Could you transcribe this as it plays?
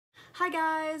Hi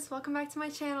guys, welcome back to my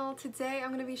channel. Today I'm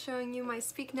going to be showing you my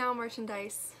Speak Now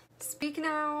merchandise. Speak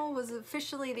Now was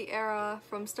officially the era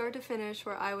from start to finish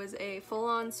where I was a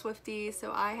full-on Swiftie,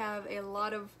 so I have a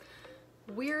lot of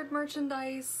weird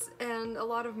merchandise and a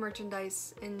lot of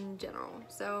merchandise in general.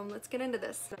 So let's get into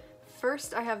this.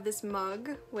 First I have this mug,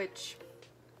 which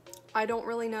I don't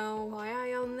really know why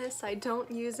I own this. I don't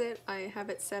use it. I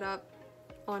have it set up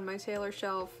on my Taylor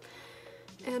shelf.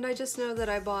 And I just know that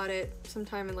I bought it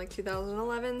sometime in like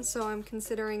 2011, so I'm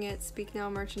considering it Speak Now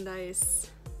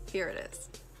merchandise. Here it is.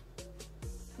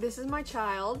 This is my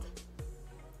child.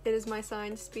 It is my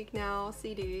signed Speak Now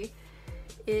CD.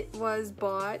 It was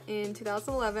bought in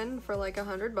 2011 for like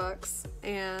 $100,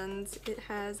 and it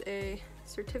has a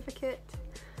certificate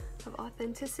of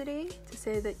authenticity to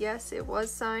say that yes, it was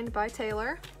signed by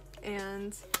Taylor,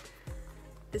 and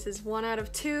this is one out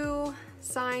of 2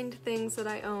 signed things that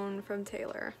I own from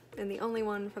Taylor, and the only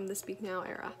one from the Speak Now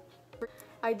era.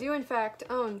 I do in fact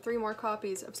own 3 more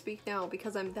copies of Speak Now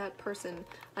because I'm that person.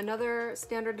 Another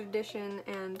standard edition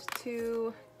and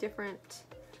 2 different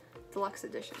deluxe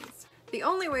editions. The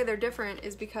only way they're different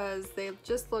is because they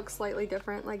just look slightly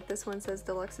different, like this one says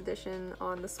deluxe edition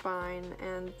on the spine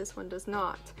and this one does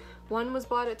not. One was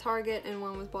bought at Target and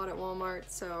one was bought at Walmart,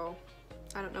 so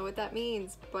I don't know what that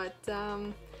means, but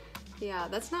yeah,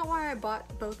 that's not why I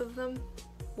bought both of them.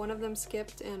 One of them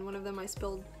skipped and one of them I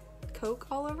spilled Coke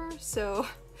all over, so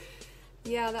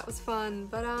yeah, that was fun,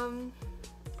 but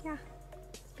yeah,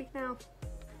 Speak Now.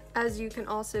 As you can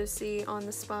also see on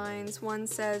the spines, one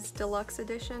says Deluxe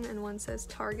Edition and one says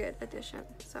Target Edition,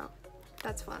 so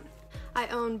that's fun. I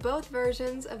own both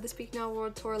versions of the Speak Now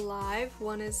World Tour Live.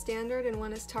 One is standard and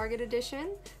one is Target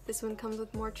Edition. This one comes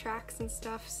with more tracks and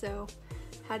stuff, so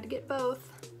had to get both.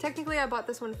 Technically I bought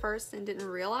this one first and didn't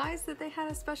realize that they had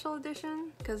a special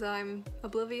edition because I'm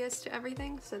oblivious to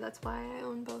everything, so that's why I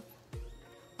own both.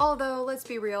 Although, let's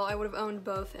be real, I would have owned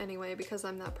both anyway because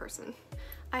I'm that person.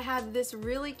 I had this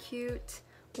really cute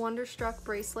Wonderstruck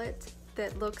bracelet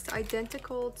that looks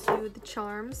identical to the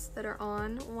charms that are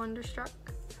on Wonderstruck.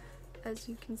 As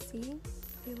you can see,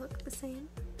 they look the same.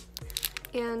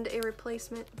 And a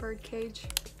replacement birdcage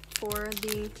for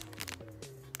the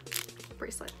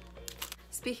bracelet.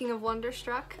 Speaking of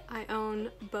Wonderstruck, I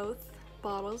own both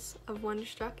bottles of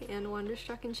Wonderstruck and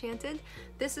Wonderstruck Enchanted.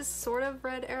 This is sort of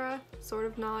Red era, sort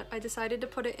of not. I decided to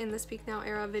put it in the Speak Now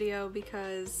era video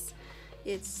because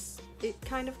it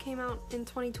kind of came out in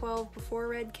 2012 before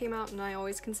Red came out, and I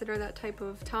always consider that type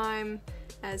of time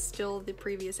as still the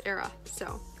previous era.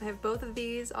 So I have both of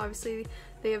these. Obviously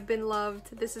they have been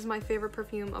loved. This is my favorite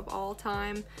perfume of all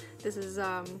time. This is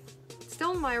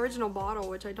still in my original bottle,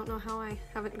 which I don't know how I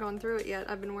haven't gone through it yet.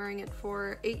 I've been wearing it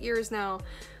for 8 years now.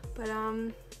 But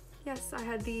yes, I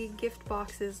had the gift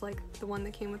boxes, like the one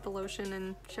that came with the lotion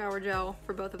and shower gel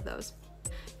for both of those.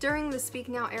 During the Speak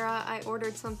Now era, I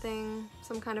ordered some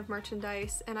kind of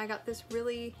merchandise, and I got this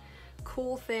really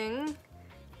cool thing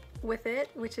with it,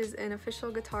 which is an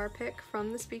official guitar pick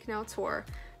from the Speak Now tour.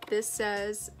 This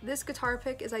says, "This guitar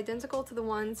pick is identical to the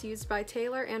ones used by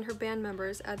Taylor and her band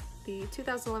members at the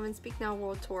 2011 Speak Now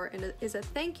World Tour, and it is a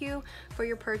thank you for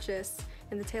your purchase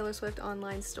in the Taylor Swift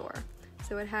online store."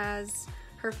 So it has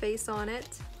her face on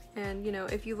it, and you know,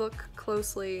 if you look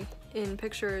closely in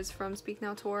pictures from Speak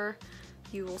Now tour,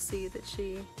 you will see that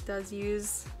she does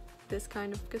use this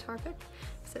kind of guitar pick.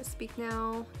 It says Speak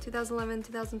Now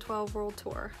 2011-2012 World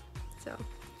Tour. So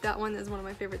that one is one of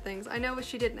my favorite things. I know if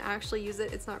she didn't actually use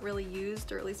it, it's not really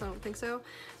used, or at least I don't think so,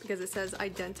 because it says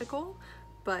identical,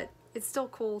 but it's still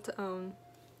cool to own,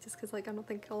 just because like I don't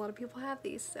think a lot of people have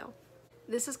these. So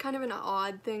this is kind of an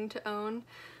odd thing to own,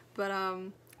 but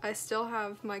I still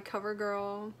have my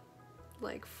CoverGirl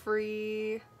like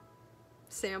free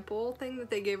sample thing that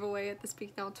they gave away at the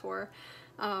Speak Now tour.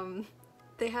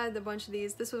 They had a bunch of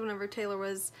these. This was whenever Taylor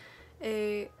was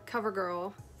a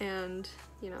CoverGirl, and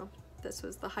you know, this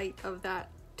was the height of that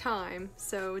time.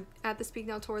 So at the Speak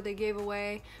Now tour they gave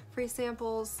away free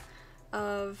samples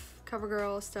of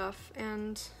CoverGirl stuff,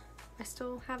 and I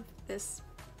still have this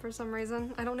for some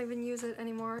reason. I don't even use it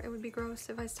anymore. It would be gross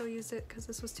if I still used it because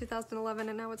this was 2011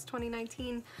 and now it's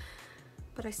 2019,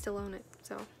 but I still own it.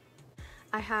 So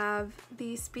I have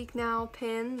the Speak Now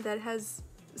pin that has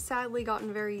sadly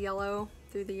gotten very yellow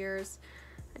through the years.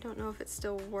 I don't know if it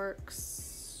still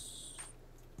works.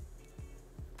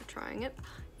 I'm trying it.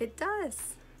 It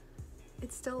does.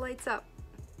 It still lights up.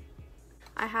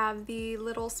 I have the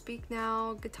little Speak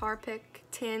Now guitar pick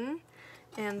tin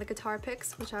and the guitar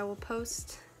picks, which I will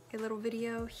post a little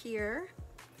video here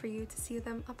for you to see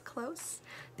them up close.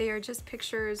 They are just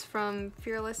pictures from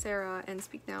Fearless era and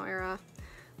Speak Now era,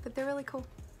 but they're really cool.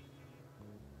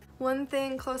 One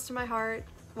thing close to my heart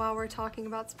while we're talking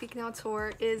about Speak Now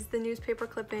Tour is the newspaper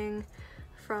clipping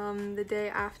from the day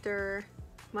after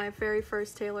my very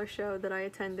first Taylor show that I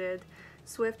attended.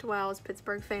 Swift wows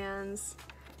Pittsburgh fans,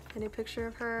 and a picture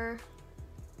of her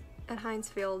at Heinz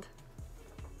Field.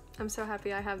 I'm so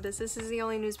happy I have this. This is the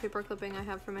only newspaper clipping I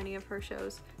have from any of her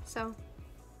shows. So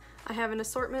I have an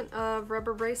assortment of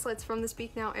rubber bracelets from the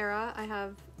Speak Now era. I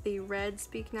have the red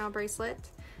Speak Now bracelet,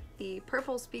 the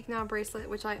purple Speak Now bracelet,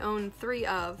 which I own 3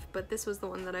 of, but this was the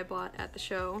one that I bought at the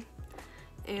show,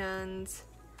 and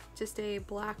just a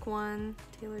black one,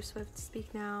 Taylor Swift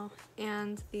Speak Now,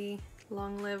 and the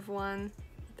Long Live one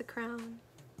with the crown.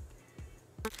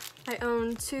 I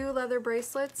own 2 leather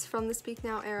bracelets from the Speak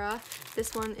Now era.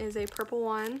 This one is a purple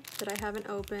one that I haven't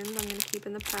opened. I'm going to keep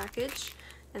in the package.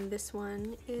 And this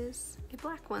one is a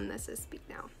black one that says Speak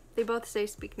Now. They both say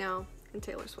Speak Now and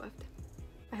Taylor Swift.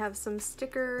 I have some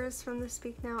stickers from the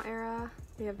Speak Now era.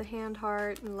 We have the hand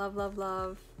heart and love, love,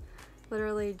 love.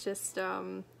 Literally just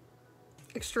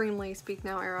extremely Speak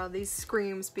Now era. These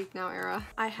scream Speak Now era.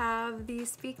 I have the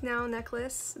Speak Now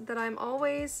necklace that I'm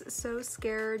always so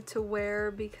scared to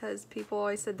wear because people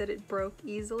always said that it broke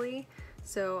easily.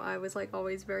 So I was like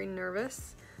always very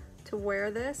nervous to wear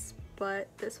this, but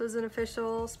this was an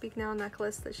official Speak Now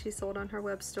necklace that she sold on her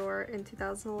web store in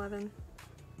 2011.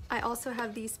 I also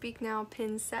have the Speak Now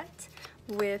pin set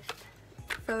with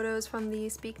photos from the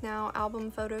Speak Now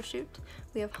album photo shoot.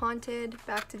 We have Haunted,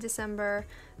 Back to December,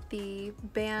 the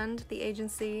band, the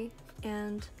agency,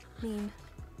 and Mean.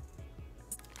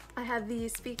 I have the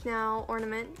Speak Now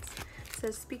ornament. It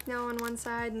says Speak Now on one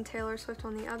side and Taylor Swift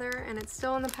on the other, and it's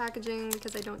still in the packaging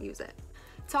because I don't use it.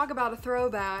 Talk about a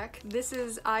throwback. This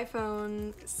is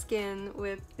iPhone skin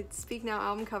with the Speak Now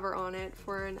album cover on it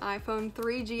for an iPhone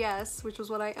 3GS, which was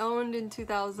what I owned in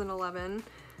 2011.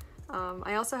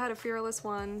 I also had a Fearless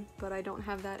one, but I don't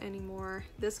have that anymore.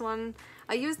 This one,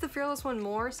 I used the Fearless one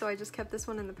more, so I just kept this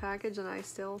one in the package and I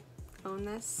still own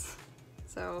this.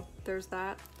 So there's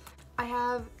that. I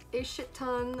have a shit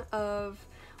ton of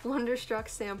Wonderstruck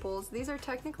samples. These are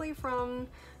technically from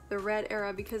the Red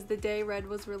era because the day Red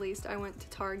was released, I went to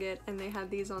Target and they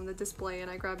had these on the display and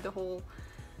I grabbed a whole,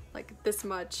 like this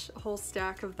much, a whole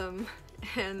stack of them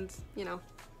and, you know,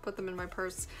 put them in my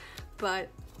purse. But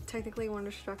technically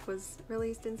Wonderstruck was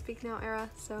released in Speak Now era,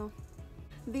 so.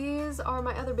 These are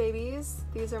my other babies.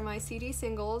 These are my CD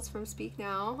singles from Speak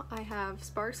Now. I have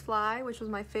Sparks Fly, which was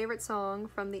my favorite song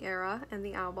from the era and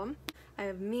the album. I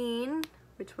have Mean,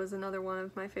 which was another one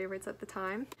of my favorites at the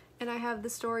time. And I have The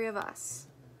Story of Us.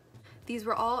 These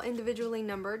were all individually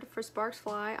numbered. For Sparks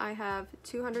Fly, I have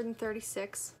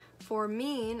 236. For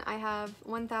Mean, I have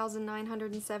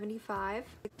 1,975.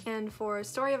 And for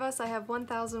Story of Us, I have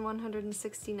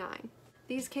 1,169.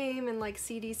 These came in like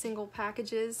CD single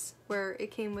packages where it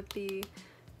came with the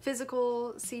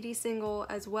physical CD single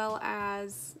as well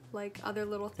as like other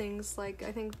little things, like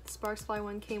I think the Sparks Fly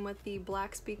one came with the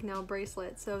black Speak Now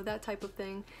bracelet, so that type of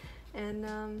thing.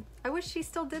 And I wish she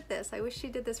still did this. I wish she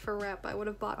did this for rep. I would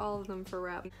have bought all of them for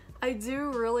rep. I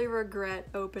do really regret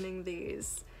opening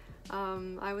these.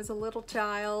 I was a little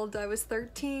child. I was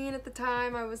 13 at the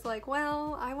time. I was like,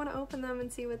 well, I want to open them and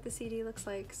see what the CD looks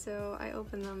like, so I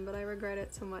opened them, but I regret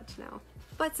it so much now.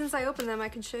 But since I opened them, I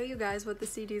can show you guys what the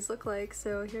CDs look like.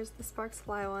 So here's the Sparks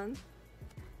Fly one.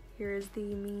 Here's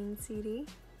the Mean CD.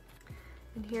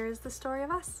 And here's The Story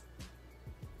of Us.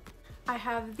 I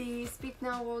have the Speak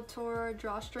Now World Tour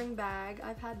drawstring bag.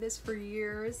 I've had this for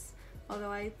years,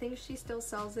 although I think she still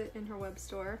sells it in her web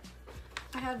store.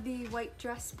 I have the white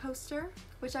dress poster,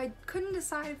 which I couldn't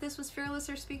decide if this was Fearless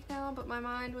or Speak Now, but my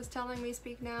mind was telling me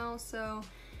Speak Now, so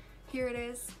here it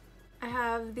is. I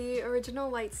have the original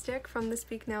light stick from the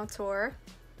Speak Now tour.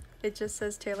 It just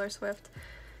says Taylor Swift,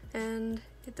 and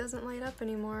it doesn't light up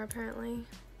anymore apparently.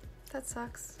 That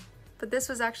sucks. But this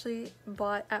was actually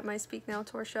bought at my Speak Now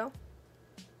tour show.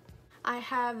 I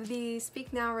have the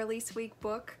Speak Now Release Week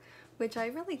book, which I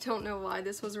really don't know why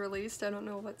this was released. I don't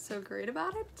know what's so great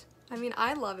about it. I mean,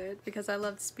 I love it because I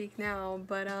love Speak Now,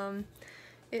 but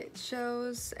it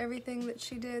shows everything that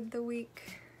she did the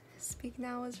week Speak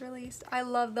Now was released. I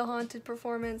love the Haunted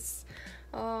performance.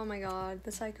 Oh my god,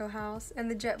 the Psycho House, and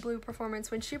the JetBlue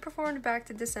performance when she performed Back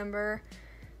to December.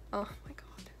 Oh my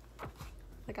god.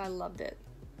 Like, I loved it.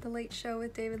 The Late Show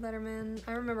with David Letterman.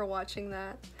 I remember watching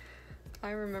that.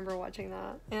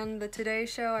 And the Today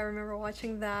Show, I remember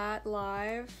watching that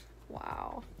live.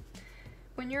 Wow.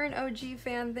 When you're an OG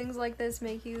fan, things like this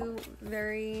make you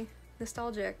very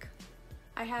nostalgic.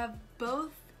 I have both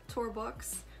tour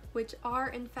books, which are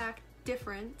in fact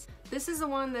different. This is the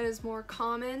one that is more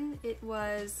common. It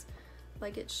was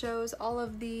like, it shows all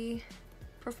of the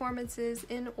performances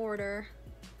in order,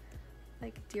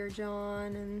 like Dear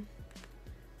John and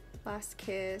Last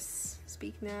Kiss,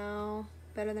 Speak Now,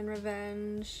 Better Than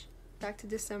Revenge, Back to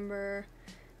December,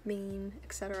 Mean,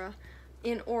 etc.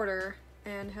 in order,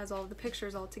 and has all the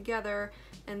pictures all together.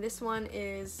 And this one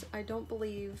is, I don't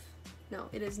believe, no,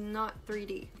 it is not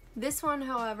 3D. This one,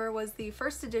 however, was the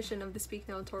first edition of the Speak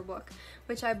Now tour book,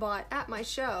 which I bought at my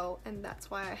show, and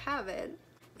that's why I have it.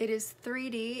 It is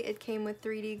 3D. It came with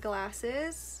 3D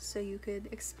glasses, so you could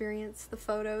experience the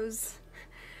photos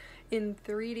in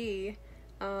 3D.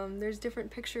 There's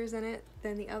different pictures in it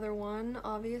than the other one,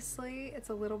 obviously. It's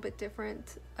a little bit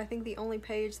different. I think the only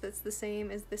page that's the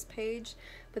same is this page,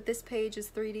 but this page is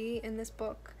 3D in this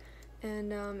book,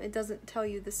 and it doesn't tell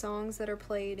you the songs that are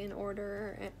played in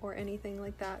order or anything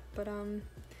like that. But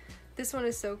this one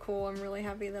is so cool. I'm really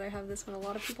happy that I have this one. A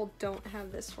lot of people don't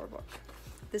have this tour book.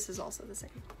 This is also the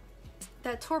same.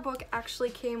 That tour book actually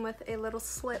came with a little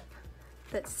slip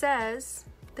that says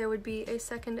there would be a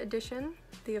second edition,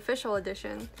 the official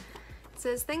edition. It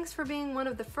says, "Thanks for being one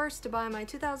of the first to buy my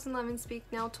 2011 Speak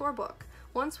Now tour book.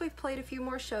 Once we've played a few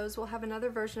more shows, we'll have another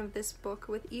version of this book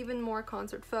with even more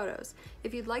concert photos.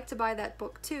 If you'd like to buy that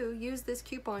book too, use this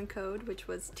coupon code," which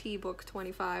was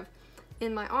TBOOK25,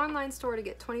 "in my online store to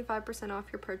get 25%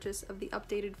 off your purchase of the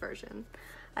updated version.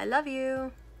 I love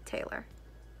you, Taylor."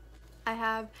 I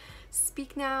have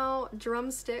Speak Now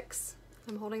drumsticks.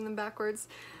 I'm holding them backwards.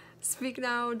 Speak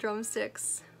Now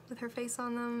drumsticks with her face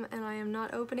on them, and I am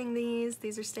not opening these.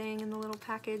 These are staying in the little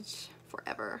package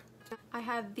forever. I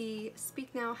have the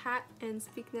Speak Now hat and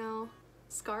Speak Now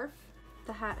scarf.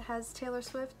 The hat has Taylor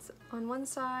Swift on one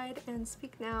side and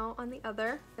Speak Now on the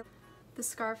other. The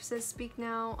scarf says Speak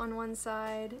Now on one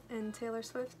side and Taylor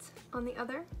Swift on the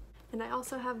other. And I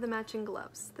also have the matching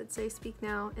gloves that say Speak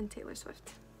Now and Taylor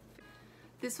Swift.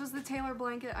 This was the Taylor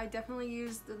blanket I definitely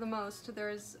used the most.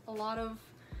 There's a lot of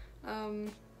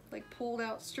like pulled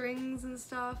out strings and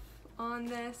stuff on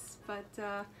this, but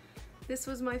this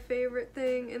was my favorite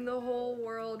thing in the whole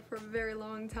world for a very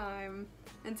long time,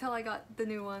 until I got the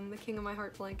new one, the King of My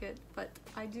Heart blanket, but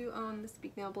I do own the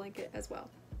Speak Now blanket as well.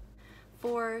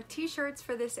 For t-shirts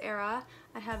for this era,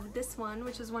 I have this one,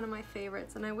 which is one of my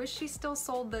favorites, and I wish she still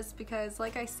sold this because,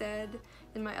 like I said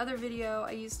in my other video,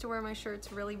 I used to wear my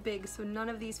shirts really big, so none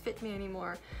of these fit me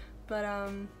anymore.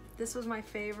 But this was my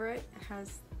favorite. It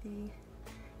has the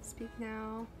Speak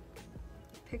Now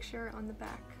picture on the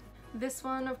back. This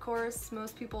one, of course,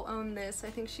 most people own this. I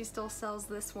think she still sells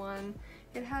this one.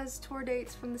 It has tour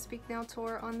dates from the Speak Now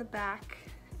tour on the back,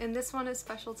 and this one is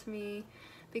special to me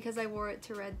because I wore it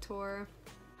to Red Tour.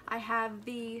 I have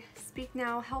the Speak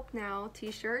Now Help Now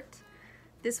t-shirt.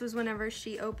 This was whenever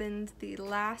she opened the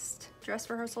last dress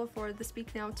rehearsal for the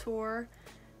Speak Now tour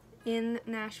in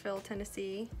Nashville,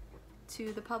 Tennessee,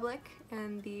 to the public,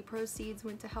 and the proceeds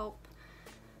went to help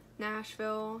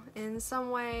Nashville in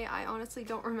some way. I honestly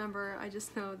don't remember. I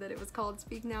just know that it was called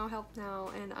Speak Now Help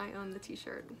Now, and I own the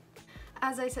t-shirt.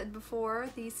 As I said before,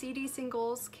 the CD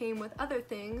singles came with other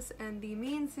things, and the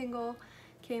Mean single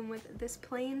came with this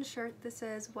plain shirt that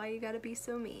says, "Why You Gotta Be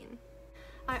So Mean."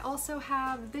 I also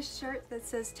have this shirt that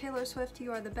says, "Taylor Swift,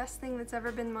 you are the best thing that's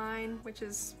ever been mine," which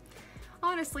is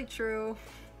honestly true.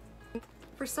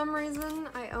 For some reason,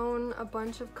 I own a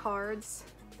bunch of cards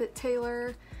that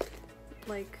Taylor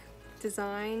like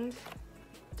designed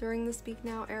during the Speak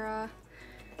Now era,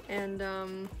 and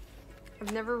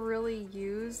I've never really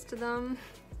used them,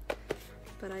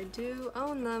 but I do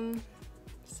own them.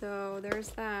 So there's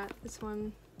that. This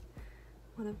one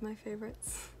of my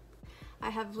favorites.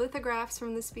 I have lithographs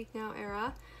from the Speak Now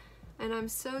era, and I'm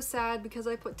so sad because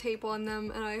I put tape on them,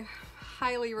 and I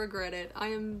highly regret it. I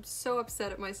am so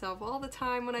upset at myself all the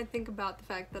time when I think about the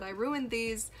fact that I ruined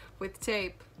these with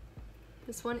tape.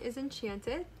 This one is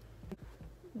Enchanted.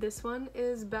 This one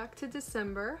is Back to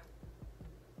December.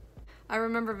 I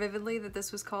remember vividly that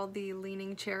this was called the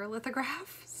Leaning Chair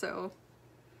lithograph, so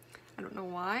I don't know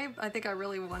why. I think I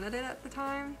really wanted it at the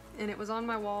time, and it was on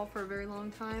my wall for a very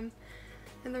long time,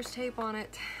 and there's tape on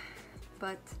it,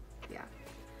 but yeah.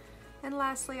 And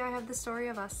lastly, I have The Story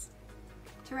of Us.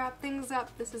 To wrap things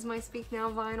up, this is my Speak Now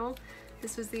vinyl.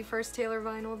 This was the first Taylor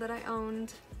vinyl that I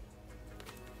owned.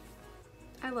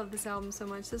 I love this album so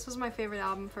much. This was my favorite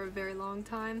album for a very long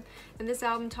time, and this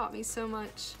album taught me so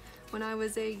much when I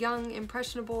was a young,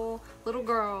 impressionable little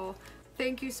girl.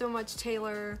 Thank you so much,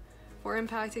 Taylor, for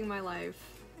impacting my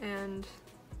life and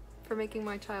for making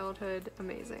my childhood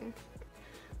amazing.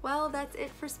 Well, that's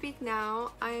it for Speak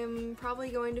Now. I am probably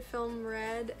going to film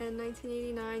Red and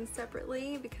 1989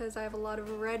 separately because I have a lot of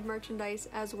Red merchandise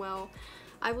as well.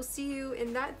 I will see you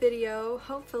in that video,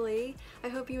 hopefully. I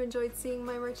hope you enjoyed seeing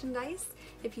my merchandise,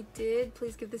 If you did,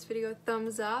 please give this video a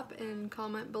thumbs up and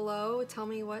comment below. Tell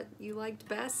me what you liked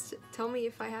best. Tell me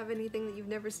if I have anything that you've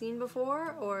never seen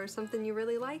before or something you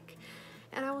really like.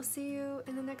 And I will see you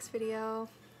in the next video.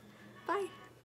 Bye!